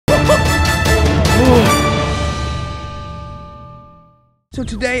So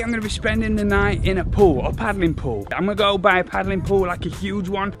today I'm going to be spending the night in a pool, a paddling pool. I'm going to go buy a paddling pool, like a huge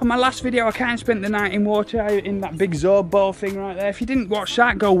one. On my last video I kind of spent the night in water, in that big Zorb ball thing right there. If you didn't watch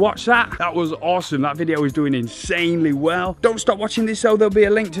that, go watch that. That was awesome. That video was doing insanely well. Don't stop watching this though, there'll be a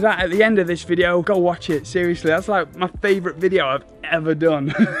link to that at the end of this video. Go watch it, seriously. That's like my favourite video I've ever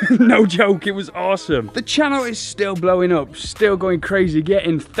done. No joke, it was awesome. The channel is still blowing up, still going crazy,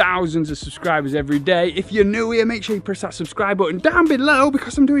 getting thousands of subscribers every day. If you're new here, make sure you press that subscribe button down below,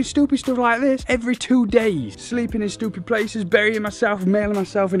 because I'm doing stupid stuff like this every 2 days. Sleeping in stupid places, burying myself, mailing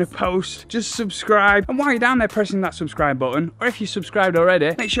myself in a post. Just subscribe. And while you're down there pressing that subscribe button, or if you subscribed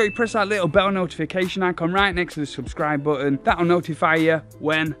already, make sure you press that little bell notification icon right next to the subscribe button. That'll notify you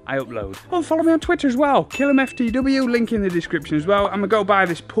when I upload. Oh, follow me on Twitter as well. Killem FTW, link in the description as well. I'm gonna go buy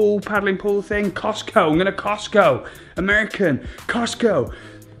this pool, paddling pool thing. Costco, I'm gonna Costco. American, Costco.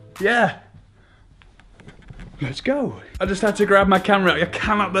 Yeah. Let's go. I just had to grab my camera. I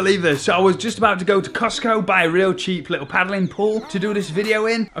cannot believe this. So I was just about to go to Costco, buy a real cheap little paddling pool to do this video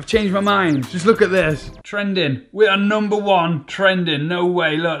in. I've changed my mind. Just look at this. Trending. We are #1 trending. No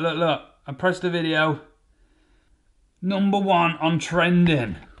way. Look, look, look. I pressed the video. #1 on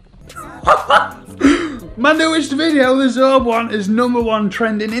trending. My newest video, the Zorb one, is #1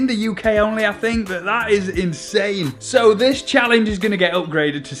 trending in the UK only, I think, but that is insane. So this challenge is going to get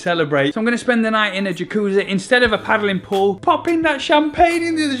upgraded to celebrate. So I'm going to spend the night in a jacuzzi. Instead of a paddling pool, popping that champagne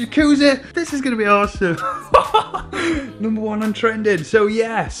into the jacuzzi. This is going to be awesome. #1 on trending. So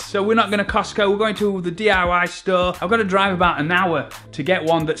yes, so we're not going to Costco, we're going to the DIY store. I've got to drive about an hour to get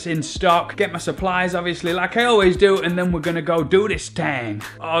one that's in stock, get my supplies obviously like I always do, and then we're going to go do this thing.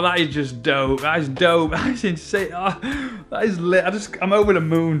 Oh, that is just dope. That is dope. That's insane. Oh, that is lit. I'm over the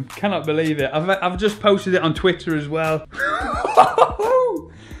moon. Cannot believe it. I've just posted it on Twitter as well.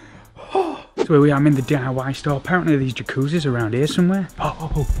 So here we are, I'm in the DIY store. Apparently these jacuzzis around here somewhere.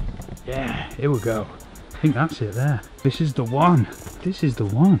 Oh, yeah, here we go. I think that's it there. This is the one. This is the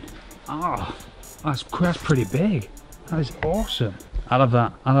one. Oh, that's pretty big. That is awesome. I love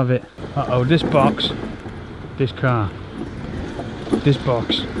that. I love it. Uh-oh, this box. This car. This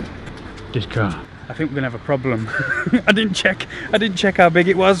box. This car. I think we're gonna have a problem. I didn't check how big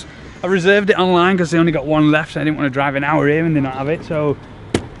it was. I reserved it online because they only got one left. So I didn't want to drive an hour here and they not have it. So,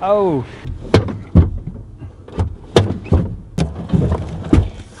 oh.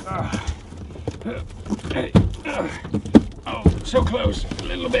 Oh, so close. A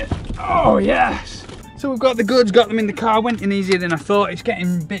little bit. Oh yes. So we've got the goods, got them in the car, went in easier than I thought. It's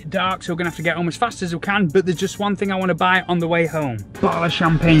getting a bit dark, so we're gonna have to get home as fast as we can, but there's just one thing I want to buy on the way home. Bottle of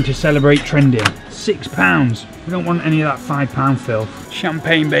champagne to celebrate trending. £6. We don't want any of that £5 filth.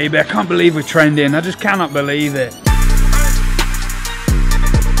 Champagne, baby. I can't believe we're trending. I just cannot believe it.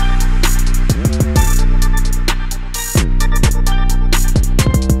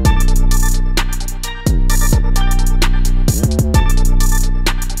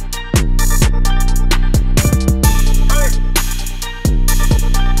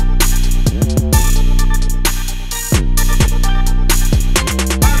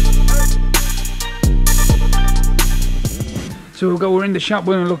 So we're in the shop,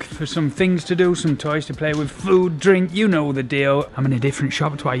 we're looking for some things to do, some toys to play with, food, drink, you know the deal. I'm in a different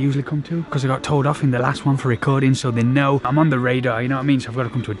shop to what I usually come to, because I got told off in the last one for recording, so they know I'm on the radar, you know what I mean? So I've got to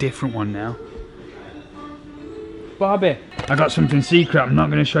come to a different one now. Barbie, I got something secret, I'm not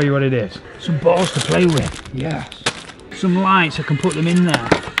going to show you what it is. Some balls to play with, yes. Some lights, I can put them in there.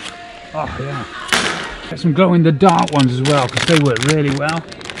 Oh yeah. Get some glow in the dark ones as well, because they work really well.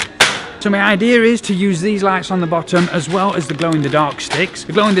 So my idea is to use these lights on the bottom as well as the glow-in-the-dark sticks.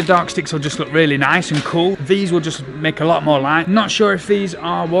 The glow-in-the-dark sticks will just look really nice and cool. These will just make a lot more light. Not sure if these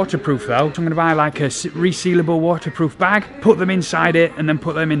are waterproof though. So I'm going to buy like a resealable waterproof bag, put them inside it and then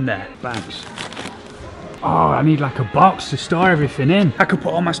put them in there. Bags. Oh, I need like a box to store everything in. I could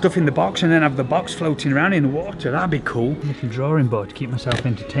put all my stuff in the box and then have the box floating around in the water. That'd be cool. Little drawing board to keep myself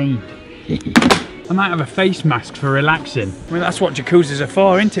entertained. I might have a face mask for relaxing. I mean, that's what jacuzzis are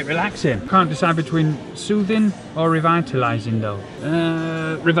for, isn't it? Relaxing. Can't decide between soothing or revitalising though.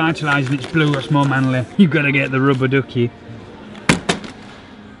 Revitalising, it's blue, that's more manly. You've got to get the rubber ducky.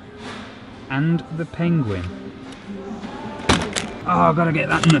 And the penguin. Oh, I've got to get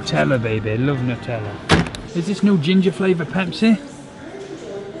that Nutella, baby. Love Nutella. Is this new ginger flavour Pepsi?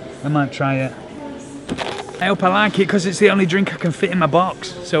 I might try it. I hope I like it because it's the only drink I can fit in my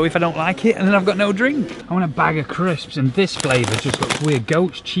box. So if I don't like it, and then I've got no drink. I want a bag of crisps and this flavour just looks weird.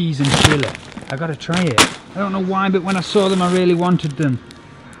 Goat's cheese and chilli. I gotta try it. I don't know why, but when I saw them I really wanted them.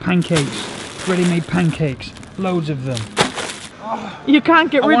 Pancakes. Ready-made pancakes. Loads of them. You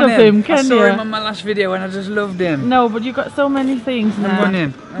can't get rid of him, can you? I saw him on my last video and I just loved him. No, but you got so many things now. I want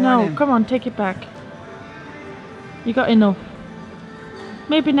him. No, come on, take it back. You got enough.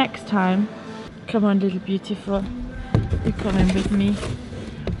 Maybe next time. Come on, little beautiful. You're coming with me.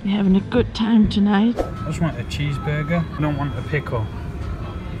 We're having a good time tonight. I just want a cheeseburger. I don't want a pickle.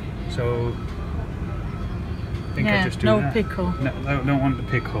 So I think I just do that. Pickle. No, I don't want the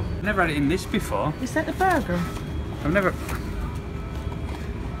pickle. I've never had it in this before. Is that a burger? I've never...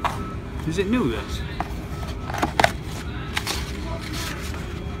 Is it new, this?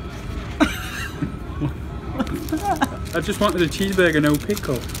 I just wanted a cheeseburger, no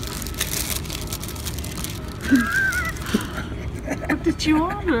pickle. What did you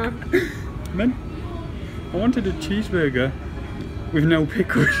order? Man, I wanted a cheeseburger with no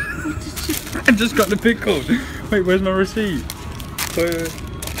pickles. I just got the pickles. Wait, where's my receipt?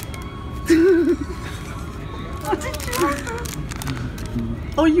 What did you order?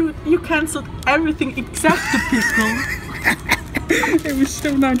 Oh, you cancelled everything except the pickle. It was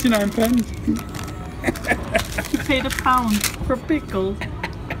still 99p. You paid £1 for pickles.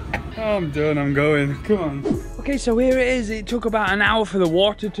 Oh, I'm done, I'm going. Come on. Okay, so here it is. It took about an hour for the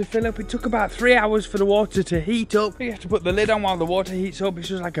water to fill up. It took about 3 hours for the water to heat up. You have to put the lid on while the water heats up. It's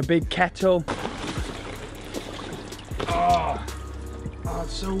just like a big kettle. Oh,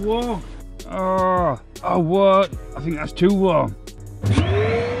 it's so warm. Oh, what? I think that's too warm.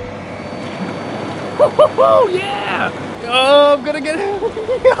 Oh, yeah! Oh, I'm gonna get in.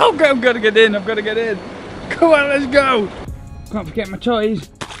 Okay, I'm gonna get in. Come on, let's go. Can't forget my toys.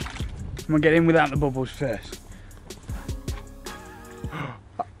 I'm gonna get in without the bubbles first.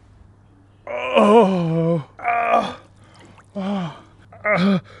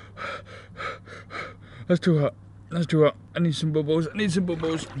 That's too hot. I need some bubbles.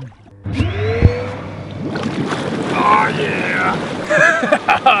 Oh yeah!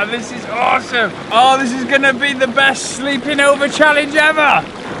 This is awesome! Oh, this is gonna be the best sleeping over challenge ever!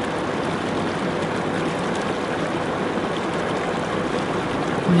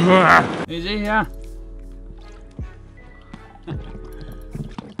 Is he? Yeah.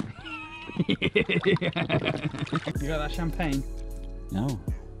 You got that champagne? No.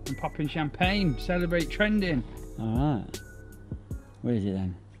 I'm popping champagne. Celebrate trending. Alright. Where is it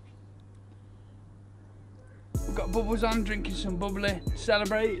then? We've got bubbles on, drinking some bubbly.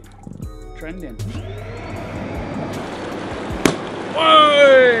 Celebrate. Trending.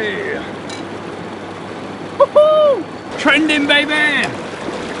 Whoa! Woohoo! Trending, baby!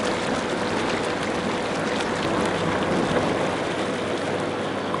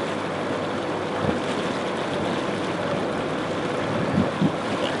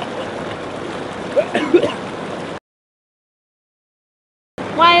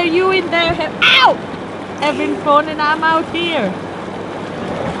 Why are you in there? Ow! Having fun and I'm out here.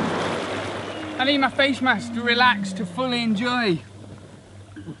 I need my face mask to relax, to fully enjoy.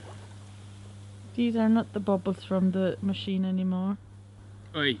 These are not the bubbles from the machine anymore.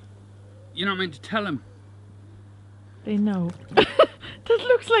 Oi, you're not meant to tell them. They know. That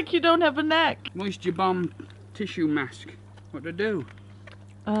looks like you don't have a neck. Moisture bomb tissue mask. What do I do?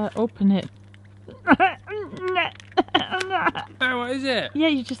 Open it. Oh, what is it? Yeah,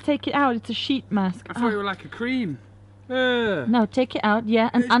 you just take it out. It's a sheet mask. I thought it was like a cream. No, take it out,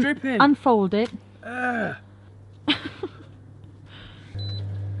 yeah, and It's dripping. unfold it.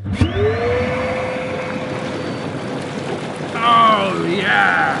 Oh,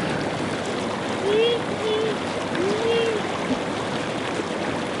 yeah.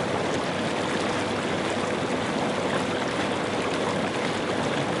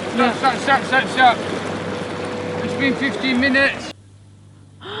 Stop. It's been 15 minutes.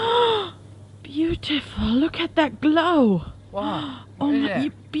 Beautiful. Look at that glow. Wow. Oh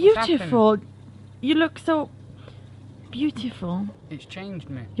my, beautiful. You look so beautiful. It's changed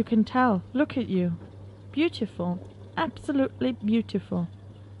me. You can tell. Look at you. Beautiful. Absolutely beautiful.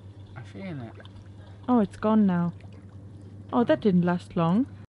 I feel it. Oh, it's gone now. Oh, that didn't last long.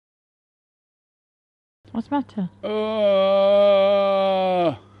 What's the matter?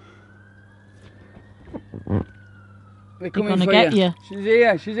 Oh. They're coming gonna for get you. She's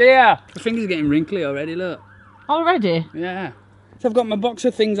here. The finger's getting wrinkly already, look. Already? Yeah. So I've got my box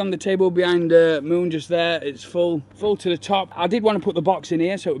of things on the table behind Moon just there. It's full to the top. I did want to put the box in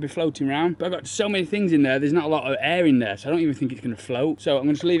here so it would be floating around, but I've got so many things in there, there's not a lot of air in there, so I don't even think it's going to float. So I'm going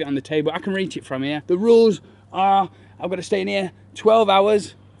to just leave it on the table. I can reach it from here. The rules are I've got to stay in here 12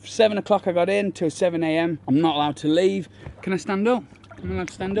 hours. 7 o'clock I got in till 7 AM. I'm not allowed to leave. Can I stand up? Am I allowed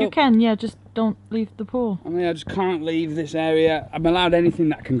to stand up? You can, yeah, just don't leave the pool. I mean, I just can't leave this area. I'm allowed anything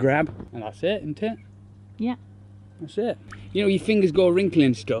that I can grab, and that's it, isn't it? Yeah. That's it. You know, your fingers go wrinkly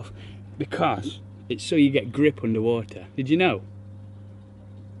and stuff because it's so you get grip underwater. Did you know?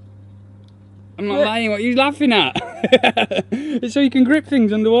 I'm not lying, what are you laughing at? It's so you can grip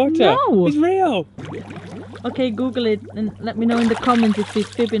things underwater. No! It's real. Okay, Google it and let me know in the comments if he's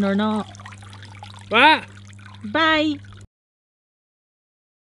fibbing or not. What? Bye!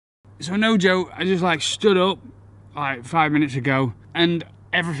 So no joke, I just like stood up like 5 minutes ago and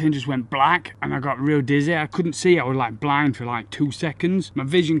everything just went black and I got real dizzy. I couldn't see, I was like blind for like 2 seconds. My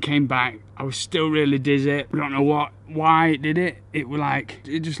vision came back, I was still really dizzy. I don't know why it did it. It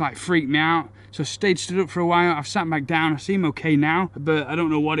just like freaked me out. So I stood up for a while, I've sat back down, I seem okay now, but I don't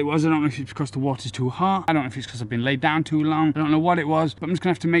know what it was. I don't know if it's because the water's too hot. I don't know if it's because I've been laid down too long. I don't know what it was, but I'm just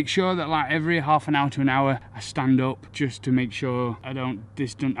gonna have to make sure that like every half an hour to an hour, I stand up just to make sure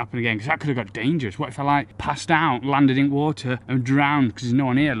this doesn't happen again, because that could have got dangerous. What if I like passed out, landed in water and drowned because there's no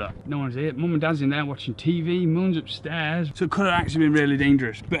one here, look. No one's here. Mum and Dad's in there watching TV, Mum's upstairs. So it could have actually been really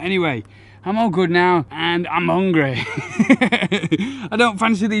dangerous. But anyway, I'm all good now and I'm hungry. I don't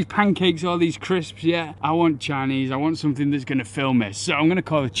fancy these pancakes or these crisps yet. I want Chinese. I want something that's gonna fill me. So I'm gonna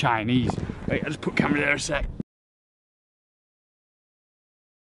call it Chinese. Wait, I'll just put camera there a sec.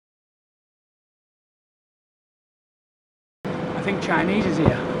 I think Chinese is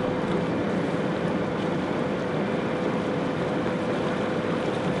here.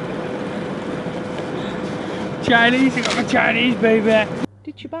 Chinese, I got my Chinese, baby.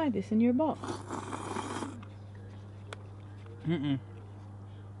 Did you buy this in your box?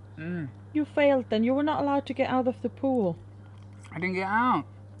 You failed then. You were not allowed to get out of the pool. I didn't get out.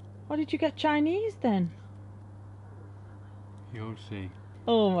 Why did you get Chinese then? You'll see.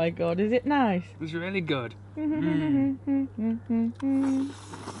 Oh my god, is it nice? It's really good. We're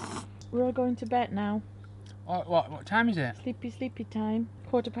all going to bed now. What time is it? Sleepy time.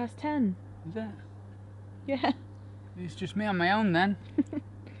 10:15. Is it? Yeah. It's just me on my own then.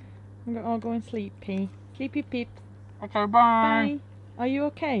 We're all going sleepy. Sleepy peep. Okay, bye. Bye. Are you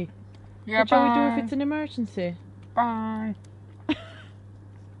okay? Yeah, What shall we do bye. if it's an emergency? Bye.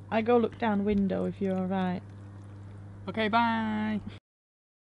 I go look down window if you're alright. Okay, bye.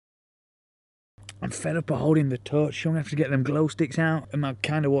 I'm fed up of holding the torch, so I'm going to have to get them glow sticks out and my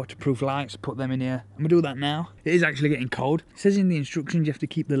kind of waterproof lights, put them in here. I'm going to do that now. It is actually getting cold. It says in the instructions you have to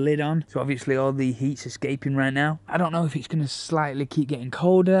keep the lid on, so obviously all the heat's escaping right now. I don't know if it's going to slightly keep getting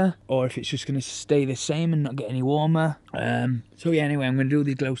colder or if it's just going to stay the same and not get any warmer. So yeah, anyway, I'm going to do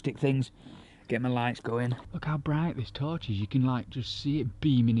these glow stick things, get my lights going. Look how bright this torch is. You can like just see it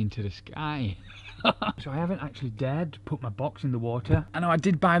beaming into the sky. So I haven't actually dared to put my box in the water. I know I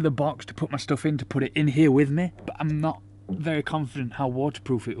did buy the box to put my stuff in, to put it in here with me, but I'm not very confident how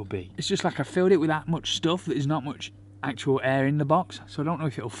waterproof it will be. It's just like I filled it with that much stuff that there's not much actual air in the box, so I don't know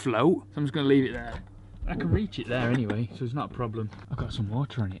if it'll float. So I'm just going to leave it there. I can reach it there anyway, so it's not a problem. I've got some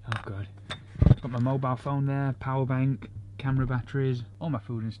water on it, oh god. I've got my mobile phone there, power bank, camera batteries, all my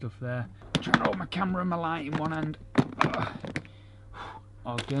food and stuff there. I'm trying to hold my camera and my light in one hand.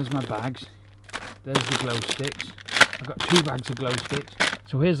 Oh, there's my bags. There's the glow sticks. I've got 2 bags of glow sticks.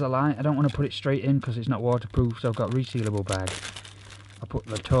 So here's the light. I don't want to put it straight in because it's not waterproof, so I've got a resealable bag. I'll put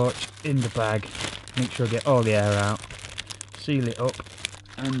the torch in the bag, make sure I get all the air out, seal it up,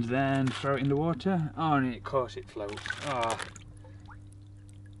 and then throw it in the water. Oh, and of course it floats. Oh.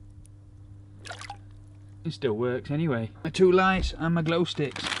 It still works anyway. My 2 lights and my glow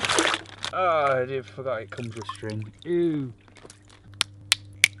sticks. Oh, I forgot it comes with string. Ew.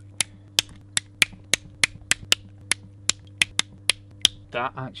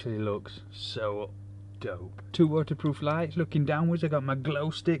 That actually looks so dope. 2 waterproof lights looking downwards. I got my glow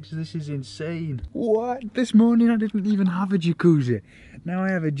sticks. This is insane. What? This morning I didn't even have a jacuzzi. Now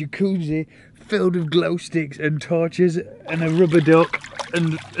I have a jacuzzi filled with glow sticks and torches and a rubber duck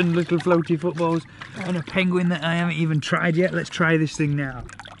and little floaty footballs and a penguin that I haven't even tried yet. Let's try this thing now.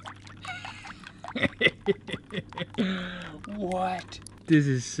 What? This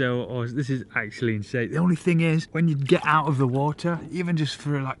is so awesome. This is actually insane. The only thing is, when you get out of the water, even just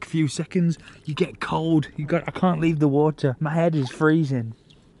for like a few seconds, you get cold. I can't leave the water. My head is freezing.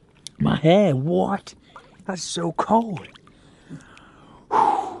 My hair, what? That's so cold.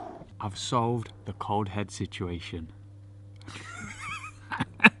 I've solved the cold head situation.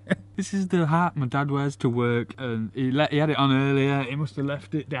 This is the hat my dad wears to work, and he had it on earlier. He must have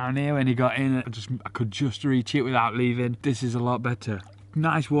left it down here when he got in. I could just reach it without leaving. This is a lot better.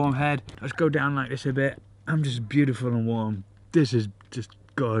 Nice warm head. Let's go down like this a bit. I'm just beautiful and warm. This is just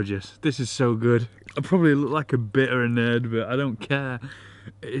gorgeous. This is so good. I probably look like a bit of a nerd, but I don't care.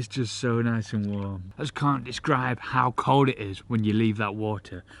 It's just so nice and warm. I just can't describe how cold it is when you leave that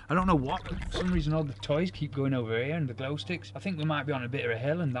water. I don't know what, for some reason all the toys keep going over here and the glow sticks. I think we might be on a bit of a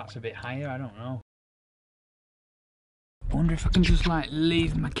hill and that's a bit higher, I don't know. I wonder if I can just like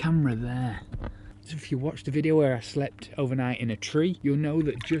leave my camera there. So if you watched the video where I slept overnight in a tree, you'll know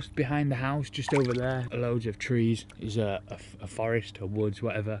that just behind the house, just over there, are loads of trees. Is a forest or woods,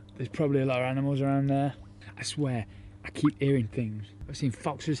 whatever. There's probably a lot of animals around there. I swear, I keep hearing things. I've seen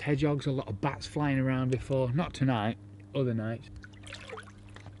foxes, hedgehogs, a lot of bats flying around before. Not tonight, other nights.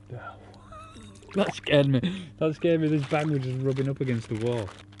 That scared me. That scared me. This bag was just rubbing up against the wall.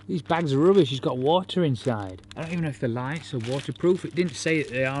 These bags are rubbish. It's got water inside. I don't even know if the lights are waterproof. It didn't say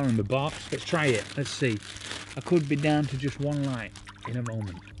that they are on the box. Let's try it. Let's see. I could be down to just one light in a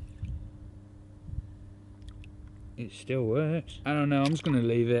moment. It still works. I don't know. I'm just going to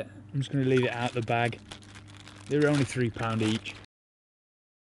leave it. I'm just going to leave it out the bag. They're only £3 each.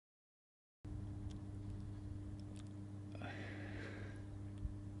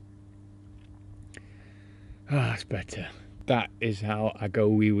 Ah, that's better. That is how I go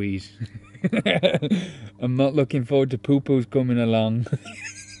wee-wees. I'm not looking forward to poo-poos coming along.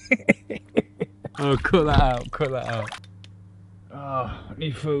 Oh, cut that out, cut that out. Oh, I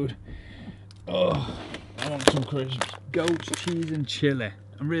need food. Oh, I want some crisps. Goats, cheese and chilli.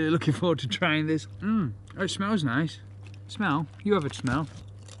 I'm really looking forward to trying this. Oh, it smells nice. Smell? You have a smell.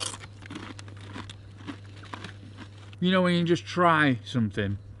 You know when you just try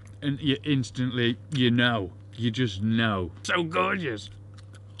something and you instantly, you know. You just know. So gorgeous.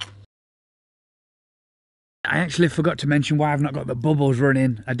 I actually forgot to mention why I've not got the bubbles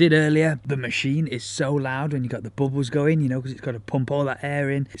running. I did earlier. The machine is so loud when you got the bubbles going, you know, because it's got to pump all that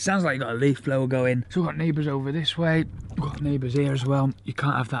air in. It sounds like you got a leaf blower going. So we've got neighbours over this way. We've got neighbours here as well. You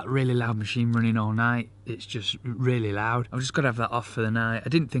can't have that really loud machine running all night. It's just really loud. I've just got to have that off for the night. I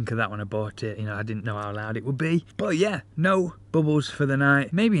didn't think of that when I bought it. You know, I didn't know how loud it would be. But yeah, no bubbles for the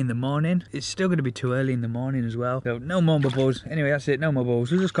night. Maybe in the morning. It's still going to be too early in the morning as well. So no more bubbles. Anyway, that's it. No more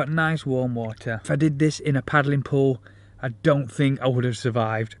bubbles. We've just got nice warm water. If I did this in a paddling pool, I don't think I would have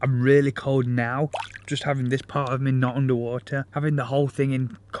survived. I'm really cold now. Just having this part of me not underwater. Having the whole thing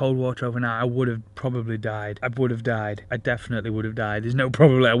in cold water overnight, I would have probably died. I would have died. I definitely would have died. There's no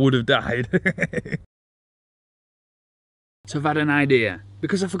probably I would have died. So I've had an idea.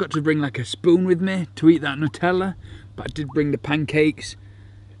 Because I forgot to bring like a spoon with me to eat that Nutella, but I did bring the pancakes.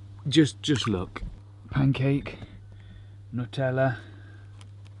 Just look. Pancake, Nutella.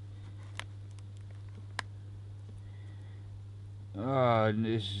 Oh,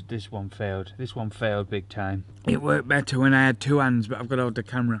 this one failed. This one failed big time. It worked better when I had two hands, but I've got to hold the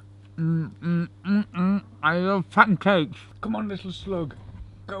camera. I love pancakes. Come on, little slug.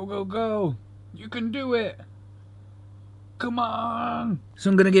 Go, go, go. You can do it. Come on! So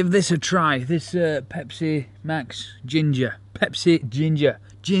I'm going to give this a try. This Pepsi Max Ginger. Pepsi Ginger.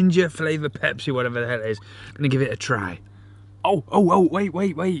 Ginger flavour Pepsi, whatever the hell it is. I'm going to give it a try. Oh,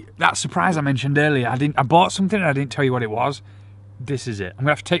 wait. That surprise I mentioned earlier. I bought something and I didn't tell you what it was. This is it. I'm going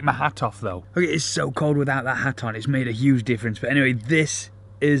to have to take my hat off though. Okay, it's so cold without that hat on. It's made a huge difference. But anyway, this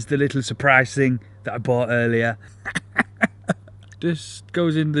is the little surprise thing that I bought earlier. This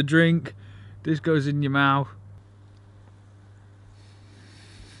goes in the drink. This goes in your mouth.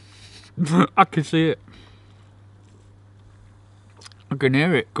 I can see it. I can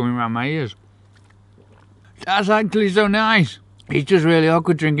hear it coming around my ears. That's actually so nice. It's just really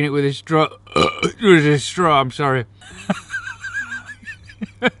awkward drinking it with a straw. With a straw, I'm sorry.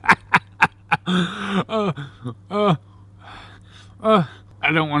 I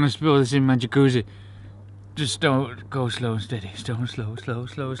don't want to spill this in my jacuzzi. Just don't go slow and steady.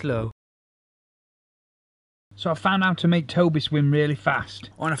 Slow. So I found out how to make Toby swim really fast.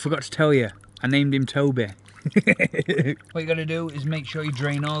 Oh, and I forgot to tell you, I named him Toby. What you gotta do is make sure you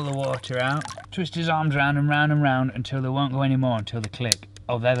drain all the water out. Twist his arms round and round and round until they won't go anymore, until they click.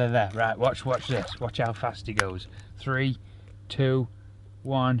 Oh, there. Right, watch this. Watch how fast he goes. 3, 2,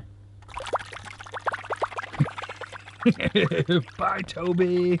 1. Bye,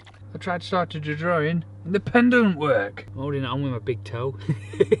 Toby. I tried to start to drawing and the pen doesn't work. Holding it on with my big toe.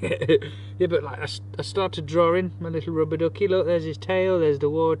 Yeah, but like I started drawing my little rubber ducky. Look, there's his tail, there's the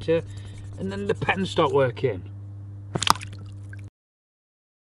water, and then the pen stopped working.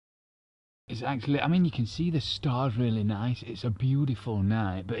 It's actually, I mean, you can see the stars really nice. It's a beautiful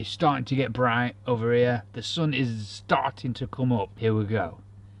night, but it's starting to get bright over here. The sun is starting to come up. Here we go.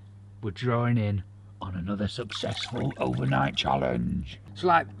 We're drawing in on another successful overnight challenge. So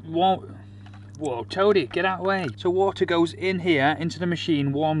like one Whoa, Toadie, get out of the way. So water goes in here, into the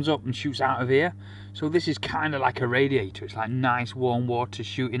machine, warms up and shoots out of here. So this is kind of like a radiator. It's like nice warm water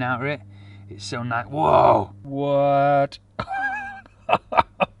shooting out of it. It's so nice. Whoa! What?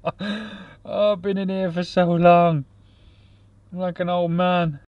 Oh, I've been in here for so long. I'm like an old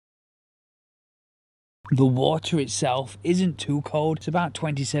man. The water itself isn't too cold. It's about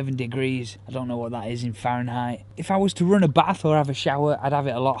 27 degrees. I don't know what that is in Fahrenheit. If I was to run a bath or have a shower, I'd have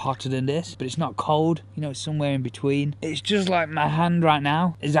it a lot hotter than this, but it's not cold. You know, it's somewhere in between. It's just like my hand right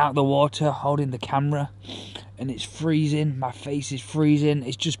now is out the water holding the camera and it's freezing. My face is freezing.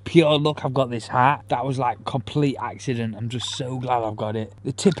 It's just pure luck I've got this hat. That was like complete accident. I'm just so glad I've got it.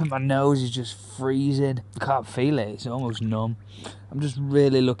 The tip of my nose is just freezing. I can't feel it. It's almost numb. I'm just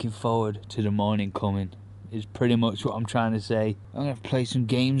really looking forward to the morning coming. Is pretty much what I'm trying to say. I'm gonna play some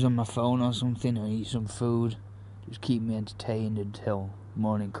games on my phone or something or eat some food. Just keep me entertained until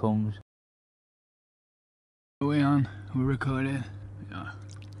morning comes. Are we on? We're recording? Yeah.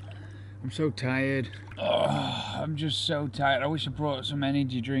 I'm so tired. Oh, I'm just so tired. I wish I brought some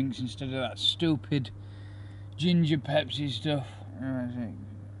energy drinks instead of that stupid ginger Pepsi stuff.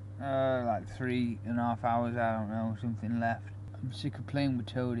 Like 3.5 hours, I don't know, something left. I'm sick of playing with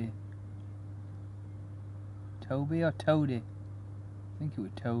Toadie. Toby or Toadie? I think it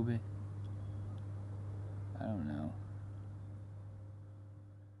was Toby. I don't know.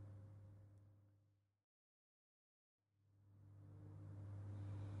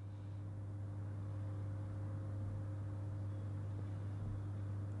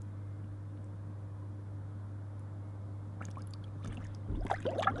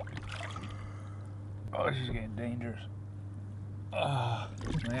 Oh, this is getting dangerous. Oh,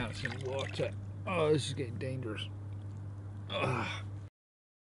 my out's in water. Oh, this is getting dangerous. Ugh.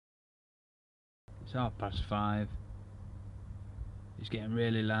 It's 5:30. It's getting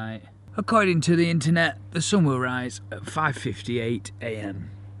really light. According to the internet, the sun will rise at 5:58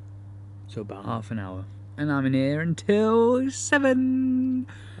 AM. So about half an hour. And I'm in here until 7.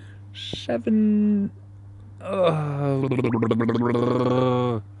 Oh,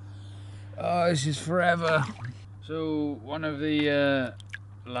 this is forever. So one of the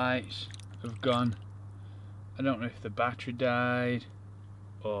lights have gone. I don't know if the battery died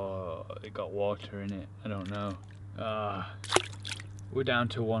or it got water in it. I don't know. We're down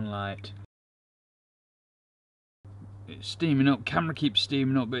to one light. It's steaming up. Camera keeps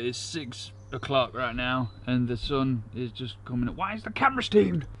steaming up, but it's 6 o'clock right now and the sun is just coming up. Why is the camera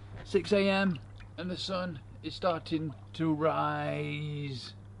steamed? 6 AM and the sun is starting to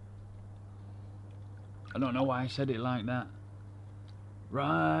rise. I don't know why I said it like that.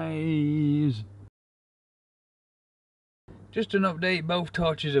 Rise. Just an update, both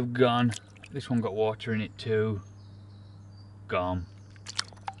torches have gone. This one got water in it too. Gone.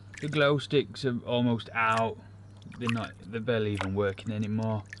 The glow sticks are almost out. They're barely even working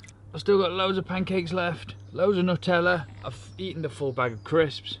anymore. I've still got loads of pancakes left, loads of Nutella. I've eaten the full bag of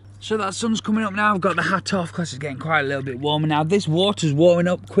crisps. So that sun's coming up now. I've got the hat off because it's getting quite a little bit warmer now. This water's warming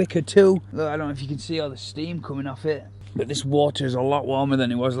up quicker too. Look, I don't know if you can see all the steam coming off it. But this water is a lot warmer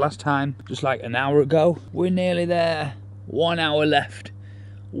than it was last time, just like an hour ago. We're nearly there. 1 hour left.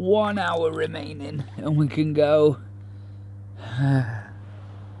 1 hour remaining and we can go.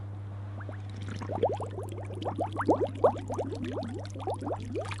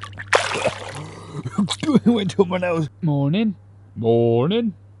 It went up my nose. Morning.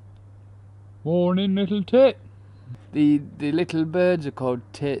 Morning. Morning, little tit. The little birds are called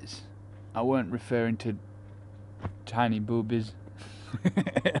tits. I weren't referring to tiny boobies.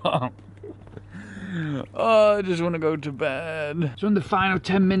 Oh, I just want to go to bed. So in the final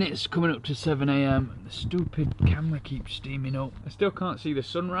 10 minutes, coming up to 7 AM, the stupid camera keeps steaming up. I still can't see the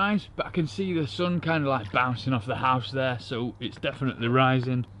sunrise, but I can see the sun kind of like bouncing off the house there, so it's definitely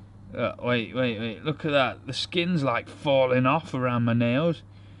rising. Wait, look at that. The skin's like falling off around my nails.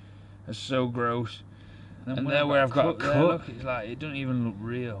 That's so gross. And there where I've got a cut, look, it's like, it doesn't even look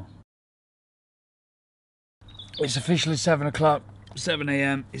real. It's officially 7 o'clock, 7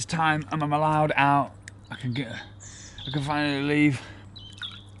 AM. It's time, and I'm allowed out. I can finally leave.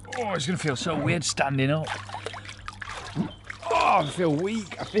 Oh, it's gonna feel so weird standing up. Oh, I feel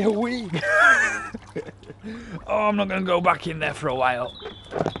weak. Oh, I'm not gonna go back in there for a while.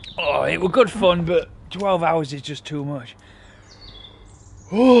 Oh, it was good fun, but 12 hours is just too much.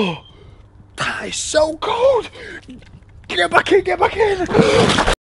 Oh, that is so cold. Get back in.